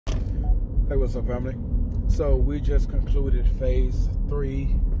Hey, what's up, family? So we just concluded phase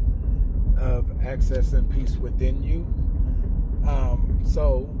 3 of Accessing Peace Within You.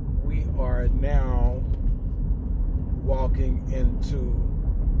 So we are now walking into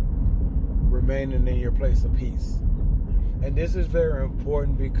remaining in your place of peace. And this is very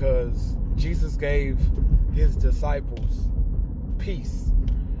important because Jesus gave his disciples peace.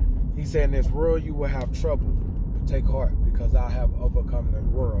 He said, in this world you will have trouble, but take heart because I have overcome the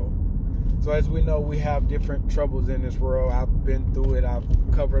world. So as we know, we have different troubles in this world. I've been through it. I've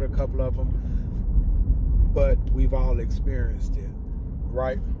covered a couple of them. But we've all experienced it,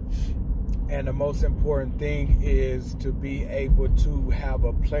 right? And the most important thing is to be able to have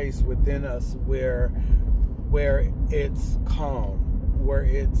a place within us where it's calm, where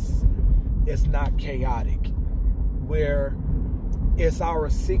it's not chaotic, where it's our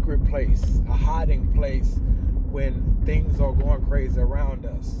secret place, a hiding place when things are going crazy around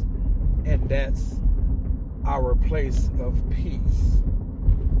us. And that's our place of peace.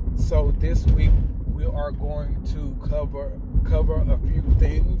 So this week we are going to cover a few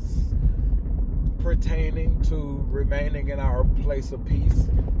things pertaining to remaining in our place of peace,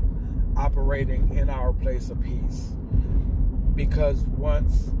 operating in our place of peace. Because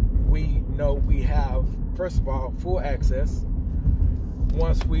once we know we have, first of all, full access,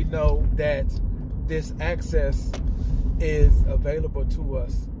 once we know that this access is available to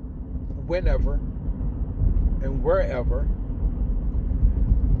us whenever and wherever,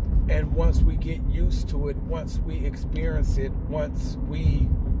 and once we get used to it, once we experience it, once we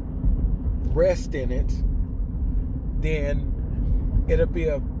rest in it, then it'll be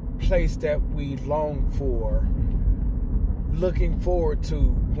a place that we long for, looking forward to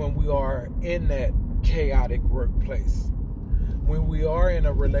when we are in that chaotic workplace, when we are in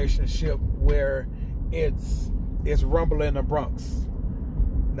a relationship where it's rumble in the Bronx.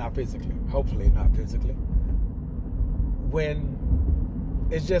 Not physically, hopefully not physically. When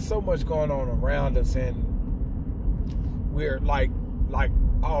it's just so much going on around us and we're like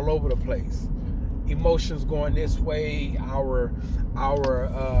all over the place. Emotions going this way, our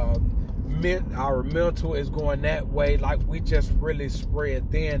mental is going that way, like we just really spread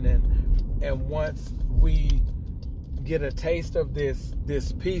thin, and once we get a taste of this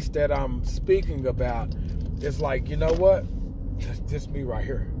peace that I'm speaking about, it's like, you know what? Just me right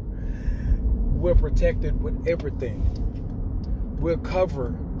here. We're protected with everything. We're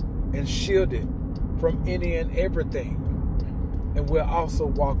covered and shielded from any and everything. And we'll also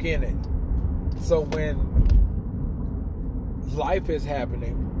walk in it. So when life is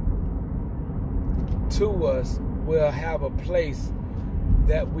happening to us, we'll have a place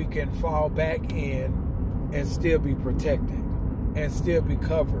that we can fall back in and still be protected and still be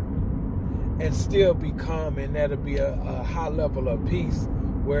covered and still be calm, and that'll be a high level of peace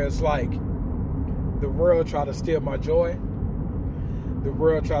where it's like the world try to steal my joy, the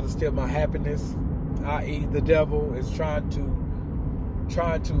world try to steal my happiness, i.e. the devil is trying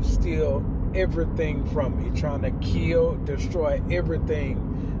to steal everything from me, trying to kill, destroy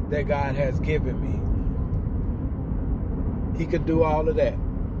everything that God has given me. He can do all of that,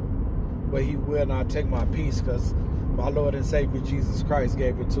 but he will not take my peace, because my Lord and Savior Jesus Christ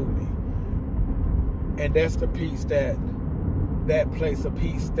gave it to me. And that's the peace, that place of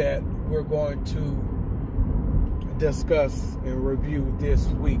peace that we're going to discuss and review this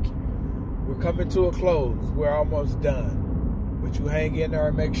week. We're coming to a close. We're almost done. But you hang in there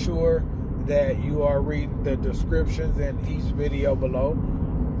and make sure that you are reading the descriptions in each video below.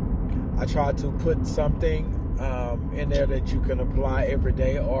 I try to put something in there that you can apply every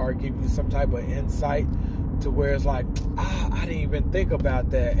day, or give you some type of insight to where it's like, I didn't even think about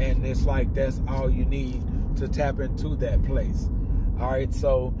that, and it's like that's all you need to tap into that place. All right,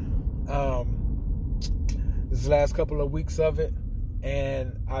 so this is the last couple of weeks of it,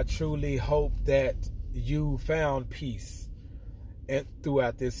 and I truly hope that you found peace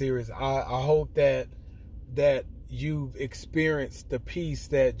throughout this series. I hope that you've experienced the peace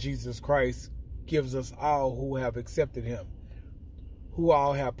that Jesus Christ gives us all who have accepted him, who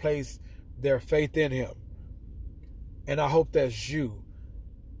all have placed their faith in him. And I hope that's you.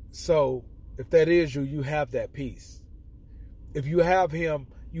 So if that is you, you have that peace. If you have him,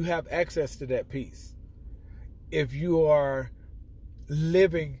 you have access to that peace. If you are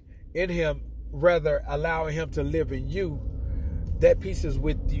living in him, rather allowing him to live in you, that peace is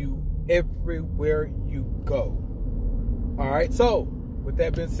with you everywhere you go. All right. So with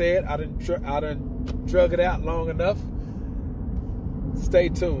that being said, I done drug it out long enough. Stay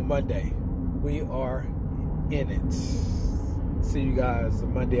tuned. Monday, we are in it. See you guys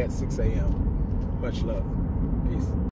Monday at 6 a.m. Much love. Peace.